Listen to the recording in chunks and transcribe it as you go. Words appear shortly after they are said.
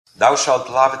Thou shalt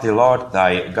love the Lord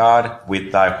thy God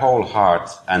with thy whole heart,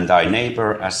 and thy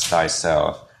neighbor as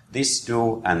thyself. This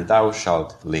do, and thou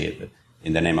shalt live.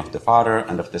 In the name of the Father,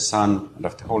 and of the Son, and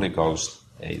of the Holy Ghost.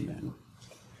 Amen.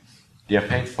 Dear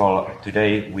faithful,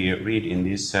 today we read in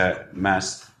this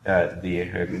Mass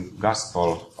the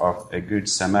Gospel of a Good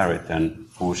Samaritan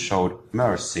who showed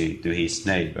mercy to his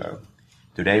neighbor.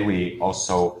 Today we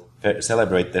also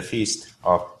celebrate the feast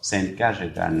of Saint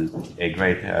Cajetan, a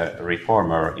great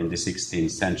reformer in the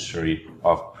 16th century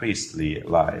of priestly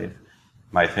life.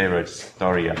 My favorite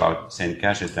story about Saint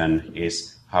Cajetan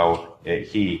is how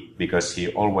because he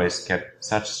always kept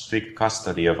such strict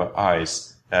custody of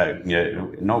eyes,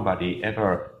 nobody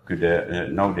ever could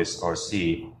notice or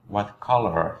see what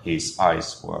color his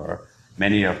eyes were.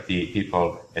 Many of the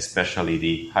people, especially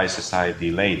the high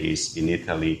society ladies in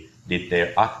Italy, did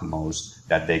their utmost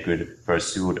that they could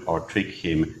pursue or trick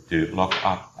him to look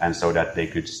up and so that they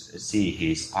could see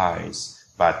his eyes.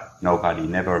 But nobody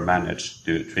never managed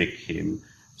to trick him.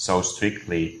 So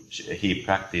strictly he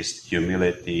practiced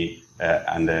humility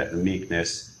and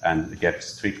meekness and kept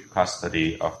strict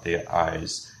custody of their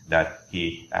eyes, that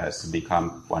he has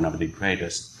become one of the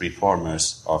greatest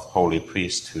reformers of holy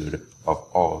priesthood of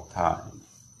all time.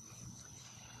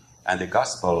 And the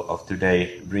Gospel of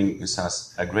today brings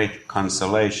us a great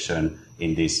consolation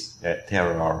in this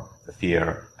terror,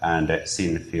 fear, and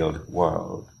sin-filled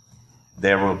world.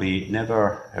 There will be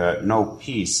never no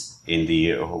peace in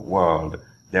the world.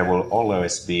 There will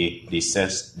always be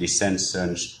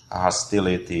dissensions,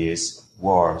 hostilities,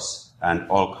 wars, and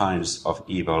all kinds of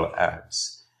evil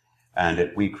acts.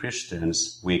 And we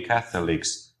Christians, we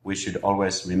Catholics, we should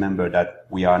always remember that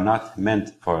we are not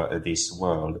meant for this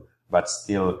world, but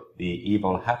still the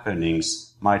evil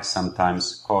happenings might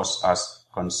sometimes cause us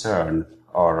concern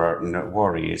or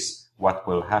worries. What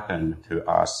will happen to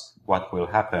us? What will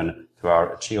happen to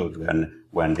our children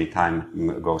when the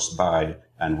time goes by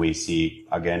and we see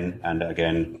again and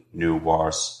again new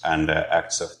wars and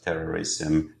acts of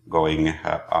terrorism going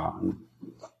on?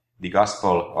 The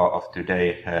Gospel of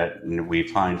today, we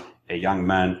find a young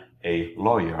man, a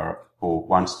lawyer, who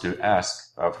wants to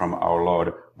ask from our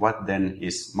Lord, what then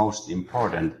is most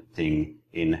important thing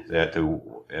there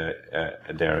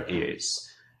is.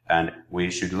 And we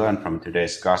should learn from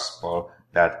today's Gospel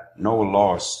that no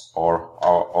laws or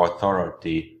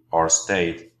authority or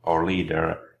state or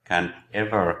leader can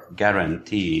ever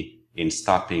guarantee in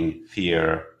stopping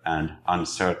fear and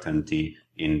uncertainty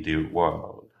in the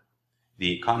world.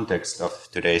 The context of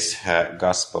today's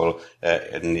Gospel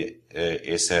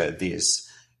is this.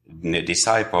 The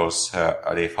disciples,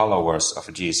 the followers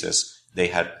of Jesus, they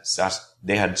had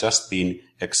just been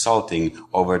exulting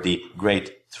over the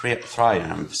great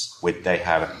triumphs which they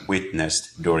have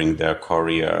witnessed during their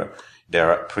career.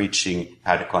 Their preaching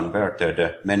had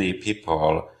converted many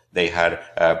people. They had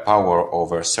power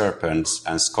over serpents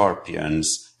and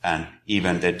scorpions, and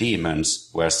even the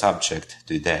demons were subject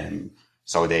to them.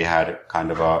 So they had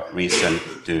kind of a reason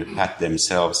to pat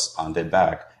themselves on the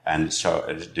back and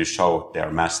to show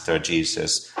their Master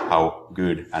Jesus how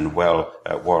good and well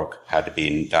work had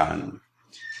been done.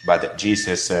 But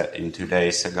Jesus in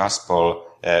today's Gospel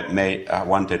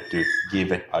wanted to give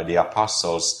the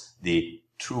apostles the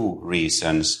true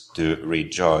reasons to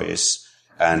rejoice.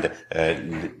 And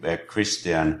a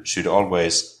Christian should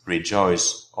always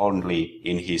rejoice only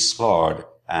in his Lord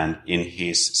and in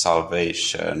his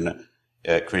salvation.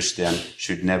 A Christian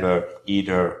should never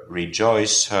either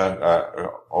rejoice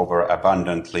over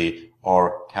abundantly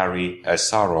or carry a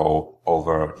sorrow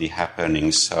over the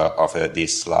happenings of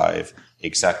this life,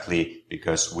 exactly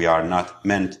because we are not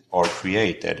meant or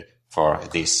created for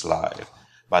this life.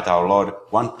 But our Lord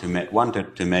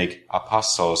wanted to make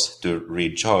apostles to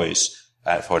rejoice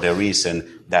for the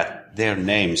reason that their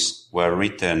names were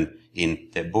written in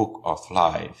the book of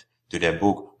life, to the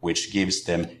book which gives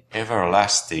them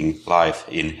everlasting life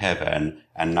in heaven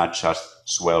and not just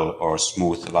swell or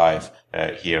smooth life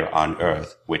here on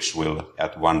earth, which will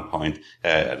at one point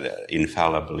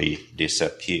infallibly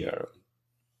disappear.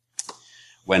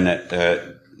 When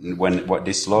what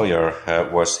this lawyer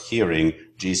was hearing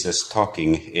Jesus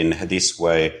talking in this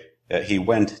way, he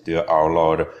went to our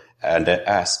Lord and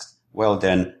asked, well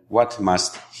then, what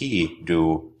must he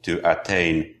do to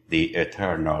attain the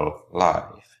eternal life?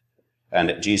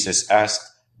 And Jesus asked,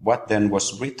 what then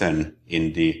was written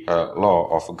in the law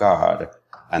of God?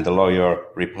 And the lawyer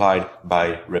replied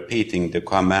by repeating the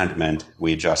commandment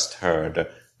we just heard.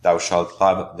 Thou shalt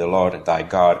love the Lord thy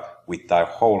God with thy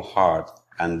whole heart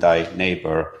and thy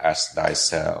neighbor as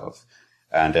thyself.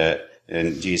 And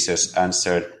Jesus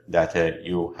answered that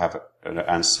you have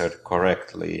answered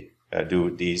correctly.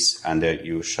 do this and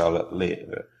you shall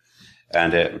live.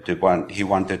 And he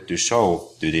wanted to show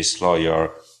to this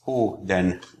lawyer who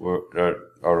then,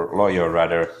 or lawyer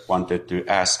rather, wanted to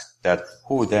ask that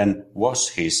who then was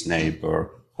his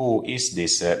neighbor, who is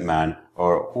this man,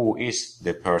 or who is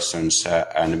the persons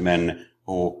and men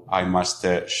who I must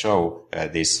show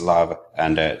this love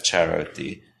and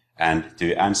charity. And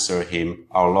to answer him,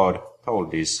 our Lord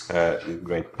told this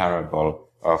great parable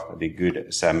of the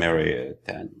Good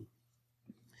Samaritan.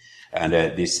 And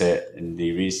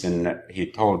the reason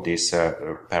he told this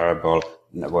parable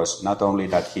was not only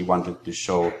that he wanted to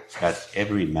show that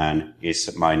every man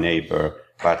is my neighbor,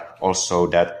 but also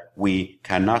that we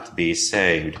cannot be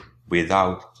saved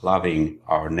without loving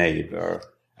our neighbor.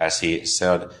 As he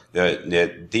said,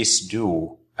 this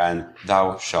do, and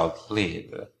thou shalt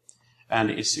live. And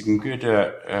it's good,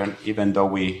 even though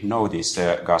we know this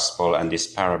gospel and this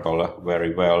parable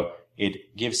very well,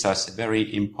 it gives us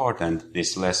very important,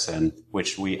 this lesson,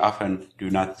 which we often do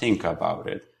not think about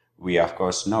it. We, of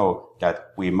course, know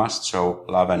that we must show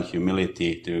love and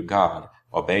humility to God,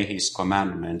 obey His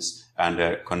commandments,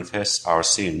 and confess our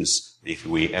sins if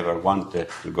we ever want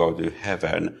to go to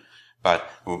heaven. But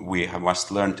we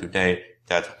must learn today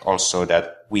that also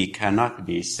that we cannot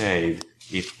be saved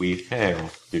if we fail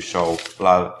to show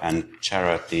love and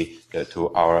charity to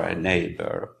our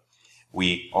neighbor.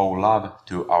 We owe love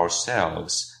to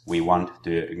ourselves. We want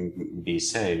to be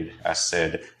saved, as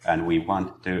said, and we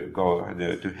want to go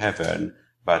to heaven.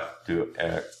 But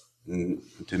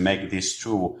to make this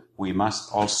true, we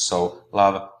must also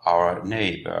love our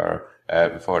neighbor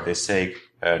for the sake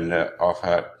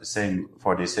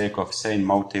of same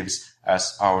motives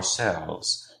as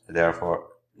ourselves. Therefore,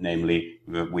 namely,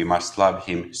 we must love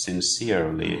him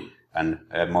sincerely, and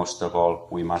most of all,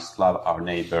 we must love our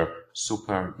neighbor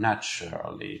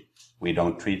supernaturally. We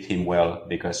don't treat him well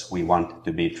because we want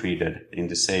to be treated in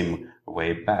the same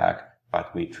way back,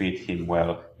 but we treat him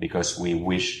well because we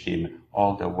wish him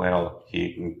all the well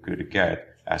he could get,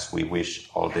 as we wish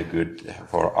all the good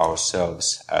for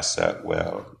ourselves as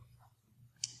well.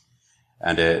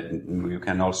 And you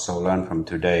can also learn from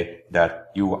today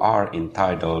that you are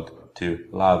entitled to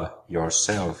love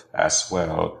yourself as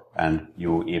well, and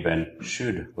you even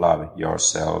should love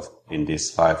yourself in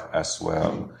this life as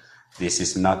well. This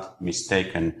is not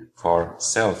mistaken for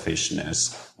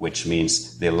selfishness, which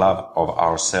means the love of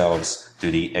ourselves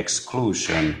to the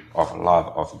exclusion of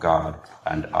love of God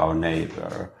and our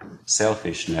neighbor.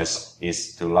 Selfishness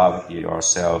is to love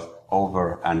yourself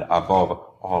over and above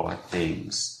all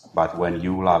things. But when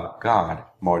you love God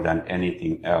more than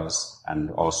anything else,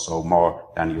 and also more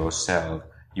than yourself,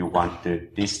 you want to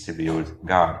distribute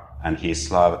God and His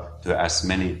love to as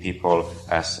many people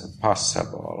as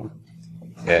possible.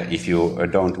 If you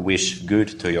don't wish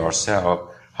good to yourself,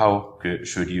 how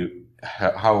could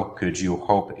you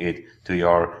hope it to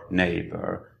your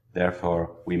neighbor?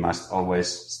 Therefore, we must always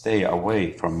stay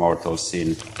away from mortal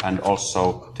sin, and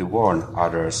also to warn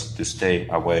others to stay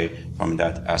away from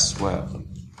that as well.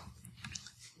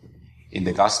 In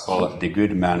the Gospel, the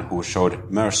good man who showed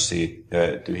mercy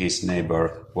to his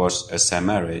neighbor was a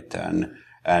Samaritan,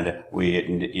 and we,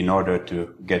 in order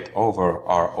to get over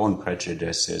our own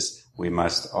prejudices, we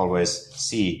must always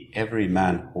see every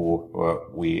man who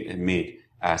we meet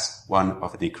as one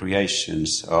of the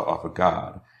creations of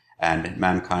God. And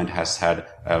mankind has had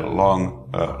a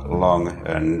long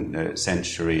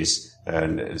centuries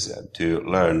to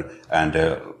learn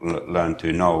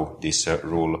to know this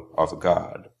rule of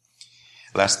God.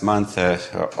 Last month,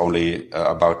 only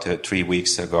about 3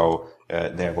 weeks ago,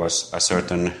 there was a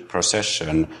certain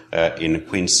procession in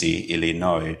Quincy,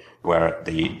 Illinois, where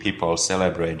the people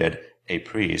celebrated a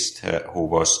priest who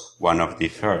was one of the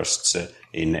first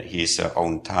in his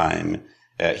own time.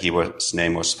 His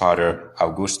name was Father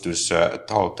Augustus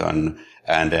Tolton,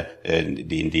 and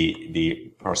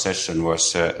the procession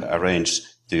was arranged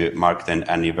to mark the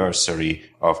anniversary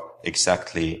of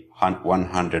exactly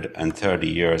 130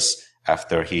 years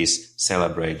after his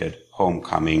celebrated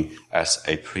homecoming as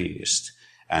a priest.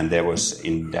 And there was,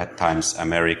 in that time's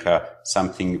America,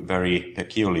 something very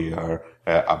peculiar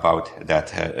about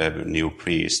that new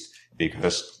priest,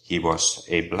 because he was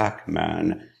a black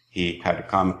man. He had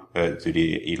come to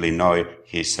the Illinois,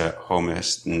 his home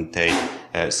state,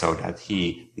 so that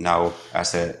he now,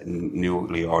 as a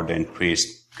newly ordained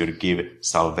priest, could give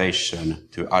salvation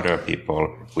to other people,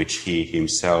 which he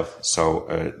himself so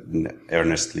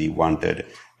earnestly wanted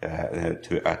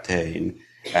to attain.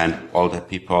 And all the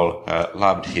people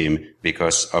loved him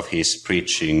because of his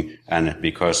preaching and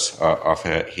because of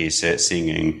his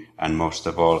singing, and most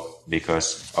of all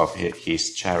because of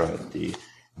his charity.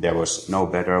 There was no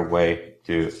better way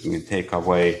to take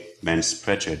away men's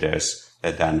prejudice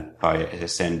than by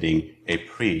sending a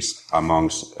priest among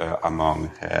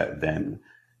them.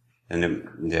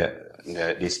 And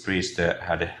this priest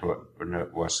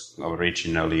was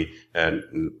originally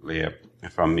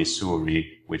from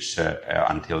Missouri, which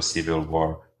until Civil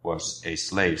War was a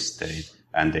slave state,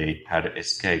 and they had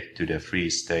escaped to the free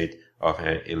state of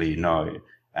Illinois.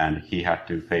 And he had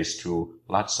to face through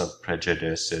lots of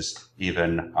prejudices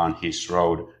even on his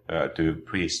road to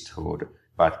priesthood.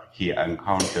 But he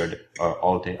encountered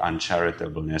all the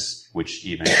uncharitableness which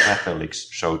even Catholics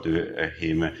showed to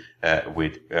him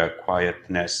with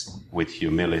quietness, with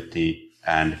humility,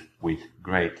 and with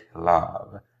great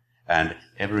love. And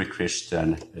every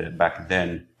Christian back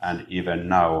then and even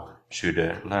now should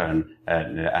learn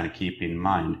and keep in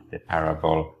mind the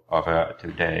parable of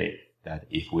today, that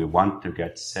if we want to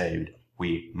get saved,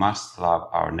 we must love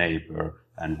our neighbor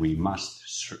and we must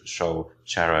show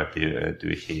charity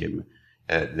to him.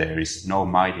 There is no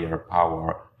mightier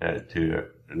power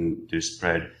to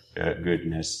spread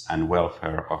goodness and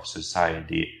welfare of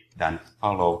society than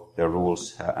follow the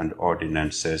rules and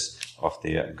ordinances of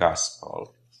the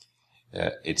gospel.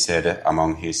 It said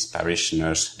among his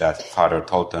parishioners that Father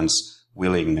Tolton's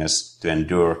willingness to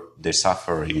endure the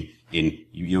suffering in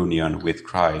union with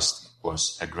Christ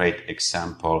was a great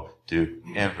example to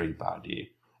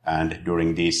everybody. And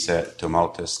during these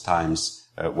tumultuous times,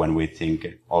 when we think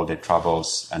all the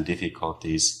troubles and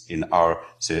difficulties in our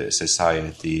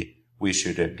society, we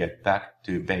should get back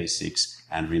to basics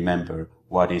and remember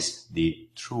what is the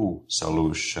true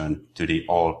solution to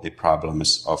all the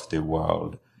problems of the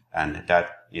world. And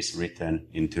that is written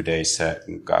in today's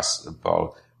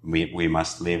gospel. We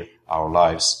must live our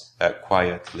lives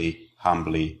quietly,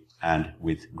 humbly, and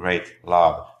with great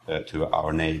love to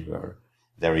our neighbor.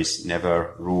 There is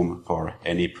never room for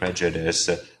any prejudice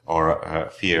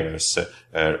or fears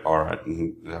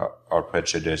or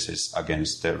prejudices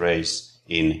against the race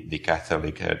in the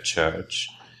Catholic Church.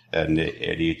 And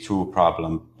the true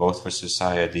problem, both for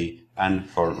society and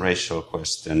for racial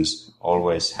questions,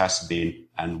 always has been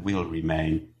and will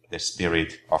remain the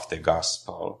spirit of the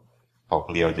gospel.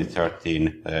 Pope Leo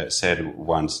XIII said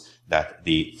once that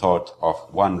the thought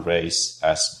of one race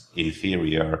as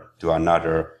inferior to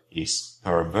another is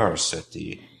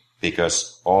perversity,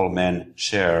 because all men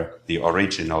share the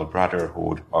original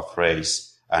brotherhood of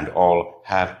race and all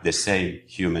have the same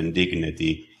human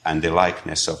dignity and the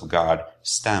likeness of God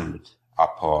stamped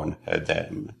upon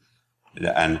them.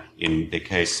 And in the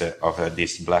case of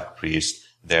this black priest,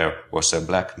 there was a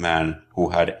black man who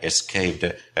had escaped,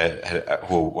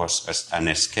 who was an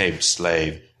escaped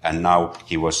slave, and now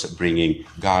he was bringing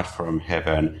God from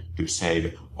heaven to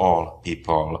save all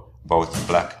people, both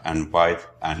black and white,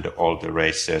 and all the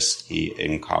races he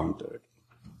encountered.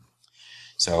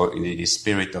 So the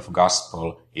spirit of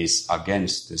gospel is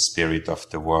against the spirit of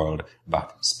the world,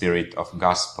 but spirit of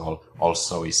gospel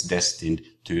also is destined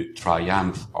to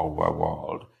triumph over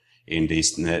world. In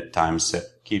these times,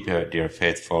 keep, dear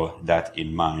faithful, that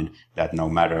in mind, that no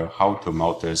matter how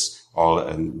tumultuous all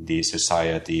the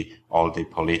society, all the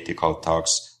political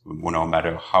talks, no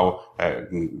matter how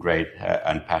great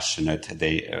and passionate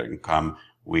they come,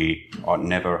 we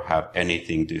never have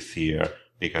anything to fear,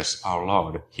 because our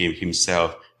Lord, He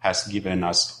Himself, has given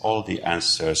us all the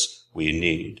answers we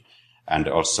need. And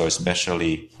also,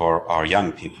 especially for our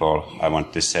young people, I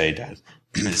want to say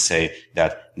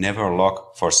that never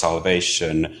look for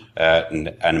salvation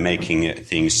and making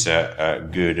things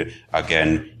good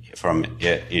again from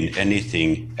in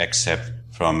anything except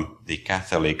from the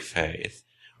Catholic faith.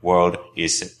 World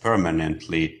is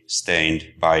permanently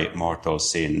stained by mortal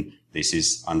sin. This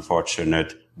is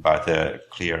unfortunate, but a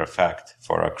clear fact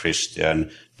for a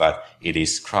Christian. But it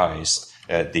is Christ,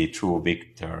 the true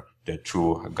victor, the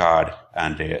true God,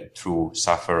 and the true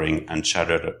suffering and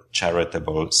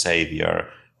charitable Savior,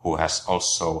 who has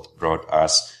also brought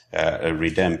us a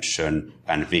redemption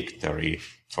and victory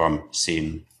from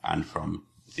sin and from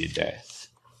the death.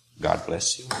 God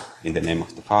bless you. In the name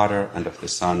of the Father, and of the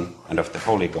Son, and of the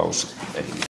Holy Ghost. Amen.